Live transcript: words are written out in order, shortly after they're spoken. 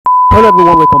Hello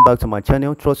everyone, welcome back to my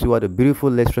channel. Trust you had a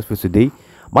beautiful, less stressful today.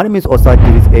 My name is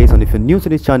Osaki Ace, and if you're new to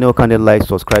this channel, kindly like,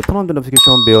 subscribe, turn on the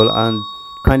notification bell, and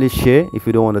kindly share. If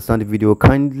you don't understand the video,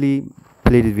 kindly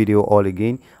play the video all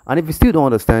again. And if you still don't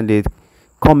understand it,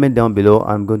 comment down below.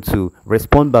 I'm going to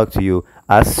respond back to you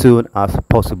as soon as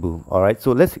possible. All right,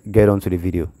 so let's get on to the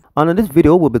video. And in this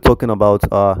video, we'll be talking about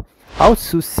how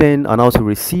to send and how to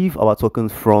receive our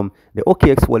tokens from the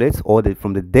OKX wallet, or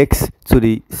from the DEX to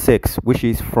the SEX, which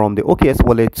is from the OKX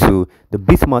wallet to the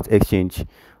BitMart Exchange.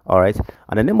 All right,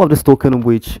 and the name of this token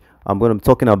which I'm going to be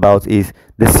talking about is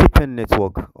the cPen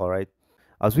network. All right,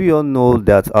 as we all know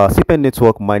that cPen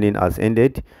network mining has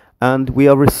ended, and we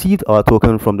have received our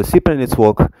token from the cPen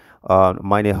network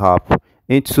mining app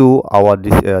into our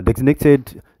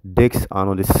designated DEX and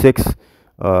on the SEX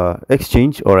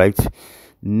exchange. All right,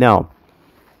 now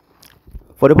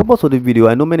for the purpose of the video,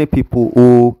 I know many people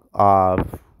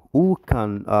who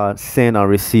can send and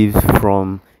receive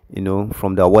from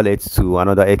from their wallets to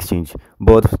another exchange,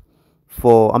 but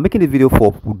I'm making this video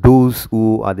for those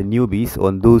who are the newbies,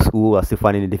 on those who are still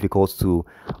finding it difficult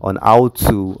on how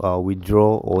to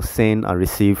withdraw or send and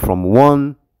receive from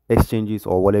one exchanges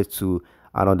or wallet to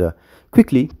another.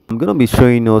 Quickly, I'm going to be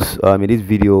showing us in this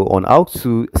video on how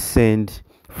to send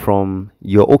from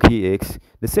your OKX.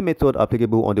 The same method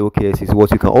applicable on the OKX is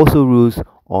what you can also use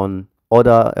on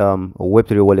other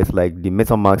Web3 wallets like the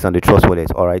MetaMask and the Trust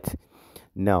wallets. All right,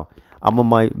 now I'm on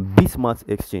my BitMart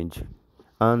Exchange,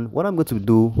 and what I'm going to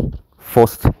do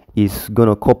first is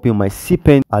gonna copy my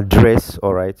cPen address,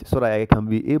 all right, so that I can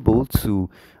be able to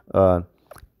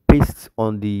paste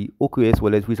on the OKX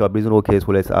wallet, which are using OKX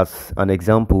wallets as an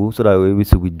example, so that we're able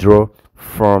to withdraw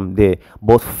from there.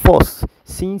 But first,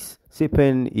 since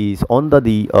cPen is under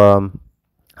the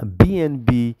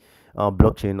BNB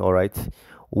blockchain, all right,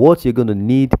 what you're going to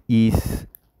need is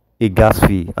a gas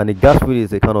fee, and a gas fee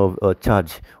is a kind of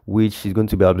charge which is going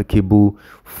to be applicable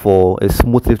for a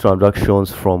smooth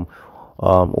transactions from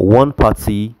one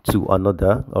party to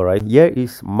another. All right, here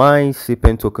is my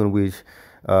cPen token which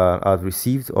I've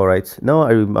received. All right, now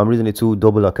I'm using a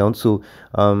double account. So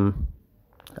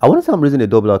I want to say I'm using a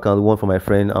double account, one for my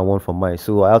friend and one for mine.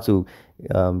 So I have to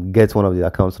get one of the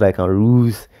accounts so that I can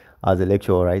use as a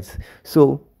lecturer, right?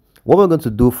 So what we're going to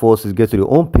do first is get to the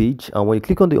home page, and when you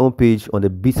click on the home page on the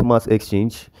BitMart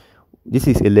Exchange, this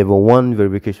is a level 1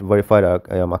 verified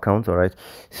account. All right,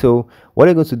 so what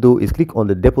you're going to do is click on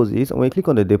the deposits, and when you click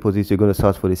on the deposits, you're going to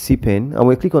search for the cPen, and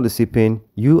when you click on the cPen,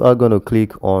 you are going to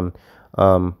click on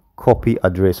copy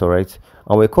address. All right,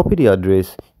 and when you copy the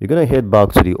address, you're going to head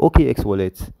back to the OKX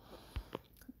wallet. So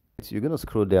you're going to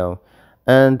scroll down,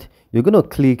 and you're going to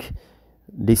click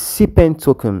the cPen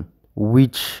token,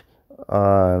 which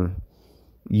I'm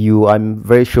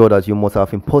very sure that you must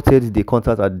have imported the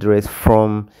contact address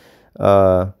from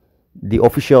the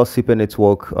official cPen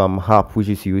network app, which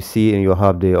is you see in your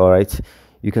app there. All right,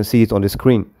 you can see it on the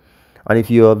screen, and if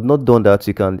you have not done that,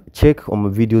 you can check on my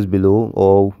videos below,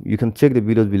 or you can check the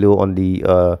videos below on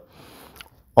the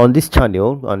on this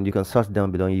channel, and you can search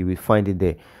down below and you will find it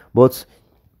there. But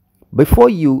before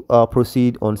you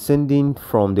proceed on sending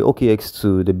from the OKX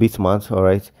to the BitMart, all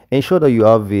right, ensure that you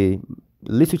have a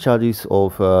little charges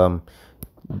of a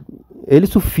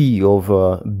little fee of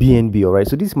BNB. All right,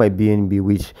 so this is my BNB,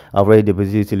 which I've already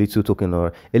deposited a little token,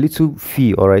 or a little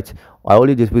fee. All right, I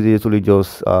only deposited only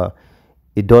just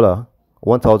 $1,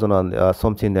 1,000 and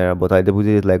something naira, but I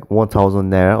deposited like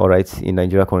 1,000 naira, all right, in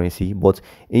Nigeria currency. But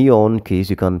in your own case,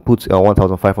 you can put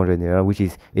 1,500 naira, which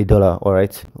is $1. All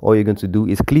right, all you're going to do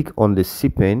is click on the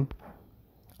cPen.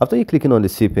 After you clicking on the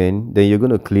cPen, then you're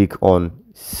going to click on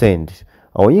send,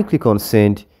 and when you click on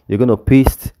send, you're going to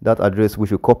paste that address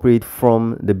which you copied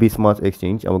from the BitMart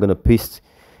Exchange, and we're going to paste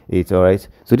it. All right,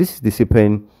 so this is the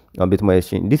cPen BitMart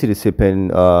Exchange. This is the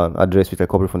cPen address which I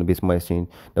copied from the BitMart Exchange.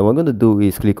 Then what we're going to do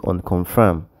is click on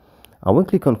confirm, and when you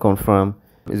click on confirm,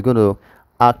 it's going to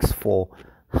ask for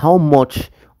how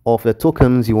much of the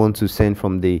tokens you want to send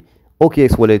from the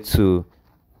OKX wallet to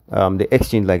the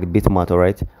exchange like BitMart. All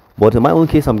right, but in my own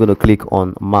case, I'm going to click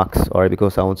on max, all right,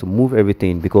 because I want to move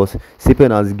everything, because cPen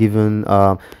has given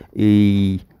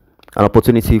an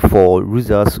opportunity for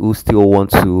users who still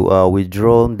want to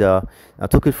withdraw the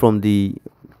token from the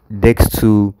DEX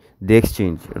to the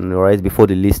exchange, all right, before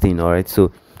the listing. All right,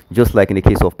 so just like in the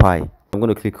case of Pi, I'm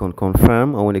going to click on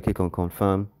confirm. I want to click on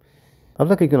confirm.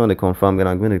 After clicking on the confirm, then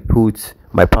I'm going to put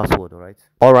my password.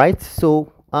 All right,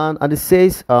 so and it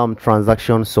says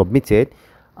transaction submitted.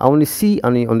 I want to see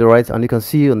on the right, and you can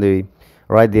see on the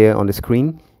right there on the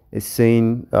screen, it's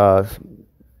saying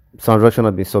transaction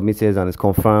has been submitted and it's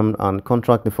confirmed, and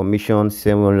contract information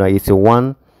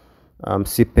 781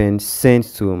 cPen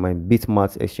sent to my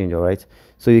BitMart exchange. All right,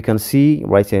 so you can see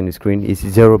right here on the screen it's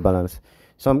zero balance.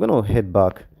 So I'm gonna head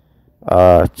back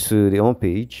to the home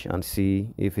page and see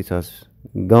if it has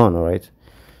gone. All right,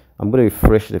 I'm gonna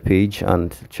refresh the page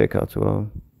and check out. Well,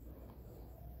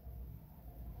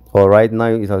 all right, now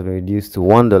it has been reduced to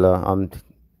 $1 and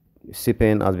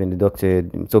cPen has been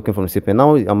deducted token from cPen.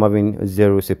 Now I'm having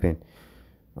zero cPen.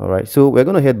 All right, so we're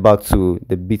going to head back to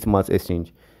the BitMart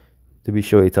exchange to be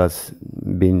sure it has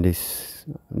been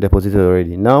deposited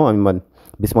already. Now I'm at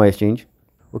BitMart exchange.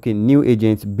 Okay, new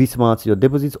agent BitMart, your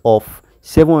deposit of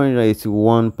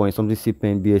 781 point something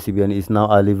cPen BSCB is now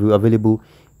available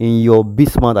in your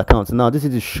BitMart account. Now this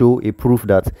is to show a proof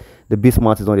that the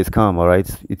BitMart is not a scam. All right,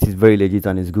 it is very legit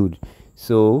and it's good.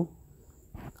 So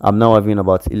I'm now having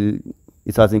about,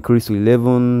 it has increased to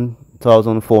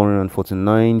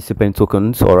 11,449 cPen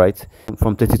tokens. All right,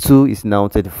 from 32 is now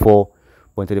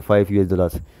 34.35 US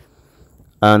dollars.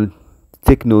 And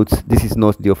take note, this is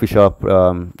not the official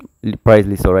price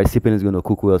list. All right, cPen is going to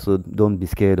cook well, so don't be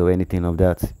scared or anything of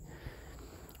that,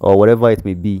 or whatever it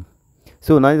may be.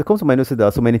 So now it comes to my notice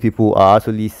that so many people are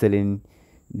actually selling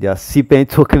their cPen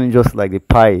token just like the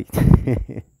pie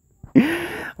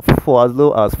for as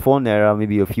low as 4 naira,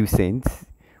 maybe a few cents.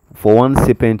 For one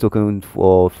cPen token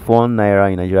for 4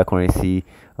 naira in Nigeria currency,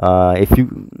 if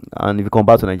you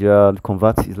convert to Nigeria,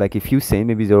 it's like a few cents,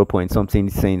 maybe 0 point something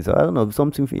cents. I don't know,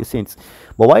 something for cents.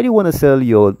 But why do you want to sell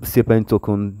your cPen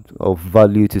token of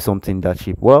value to something that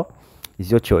cheap? Well, it's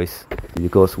your choice,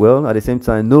 because well, at the same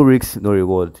time, no risks, no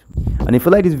reward. And if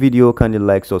you like this video, kindly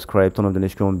like, subscribe, turn on the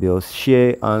notification bell,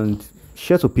 share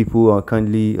to people, and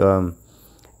kindly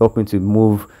help me to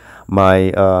move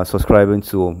my subscribing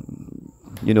to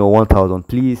 1,000.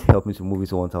 Please help me to move it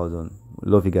to 1,000.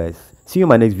 Love you guys. See you in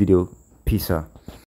my next video. Peace out.